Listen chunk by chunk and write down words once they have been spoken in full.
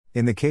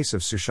In the case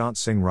of Sushant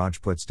Singh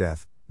Rajput's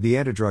death, the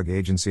Anti-Drug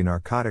Agency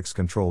Narcotics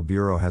Control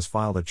Bureau has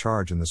filed a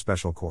charge in the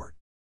special court.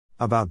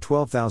 About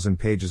 12,000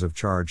 pages of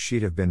charge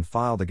sheet have been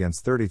filed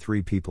against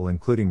 33 people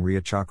including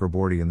Rhea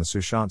Chakraborty in the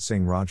Sushant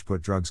Singh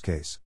Rajput drugs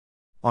case.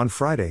 On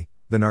Friday,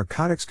 the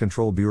Narcotics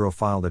Control Bureau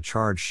filed a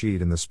charge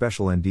sheet in the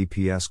special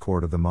NDPS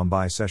court of the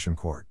Mumbai Session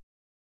Court.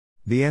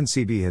 The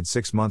NCB had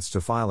 6 months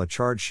to file a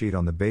charge sheet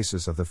on the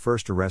basis of the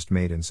first arrest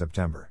made in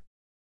September.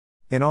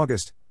 In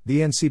August,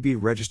 the NCB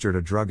registered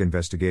a drug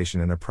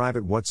investigation in a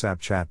private WhatsApp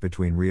chat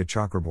between Rhea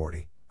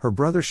Chakraborty, her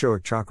brother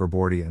Shoaib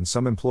Chakraborty and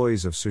some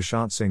employees of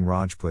Sushant Singh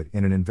Rajput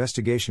in an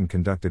investigation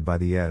conducted by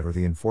the ED or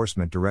the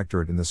Enforcement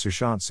Directorate in the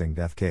Sushant Singh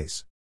death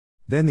case.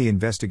 Then the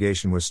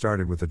investigation was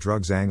started with the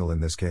drugs angle in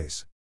this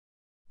case.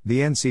 The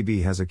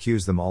NCB has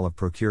accused them all of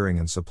procuring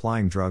and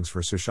supplying drugs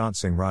for Sushant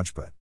Singh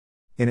Rajput.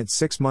 In its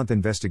 6-month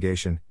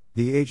investigation,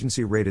 the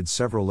agency raided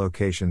several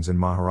locations in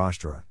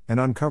Maharashtra and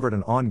uncovered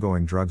an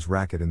ongoing drugs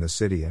racket in the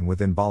city and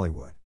within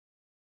Bollywood.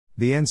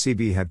 The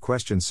NCB had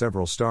questioned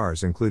several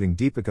stars including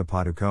Deepika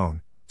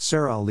Padukone,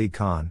 Sara Ali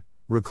Khan,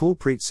 Rakul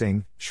Preet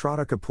Singh,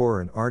 Shraddha Kapoor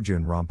and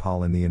Arjun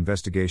Rampal in the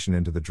investigation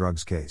into the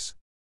drugs case.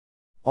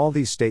 All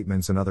these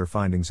statements and other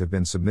findings have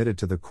been submitted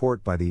to the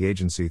court by the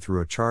agency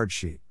through a charge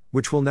sheet,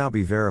 which will now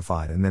be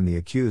verified and then the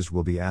accused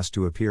will be asked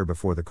to appear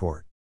before the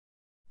court.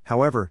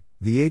 However,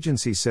 the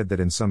agency said that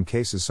in some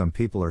cases some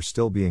people are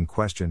still being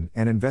questioned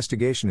and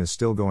investigation is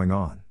still going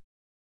on.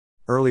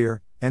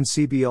 Earlier,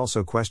 NCB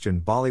also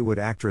questioned Bollywood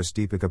actress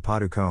Deepika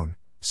Padukone,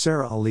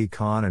 Sara Ali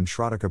Khan and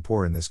Shraddha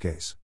Kapoor in this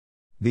case.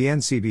 The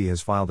NCB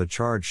has filed a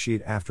charge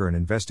sheet after an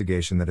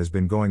investigation that has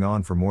been going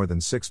on for more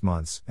than 6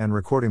 months and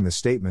recording the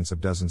statements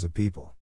of dozens of people.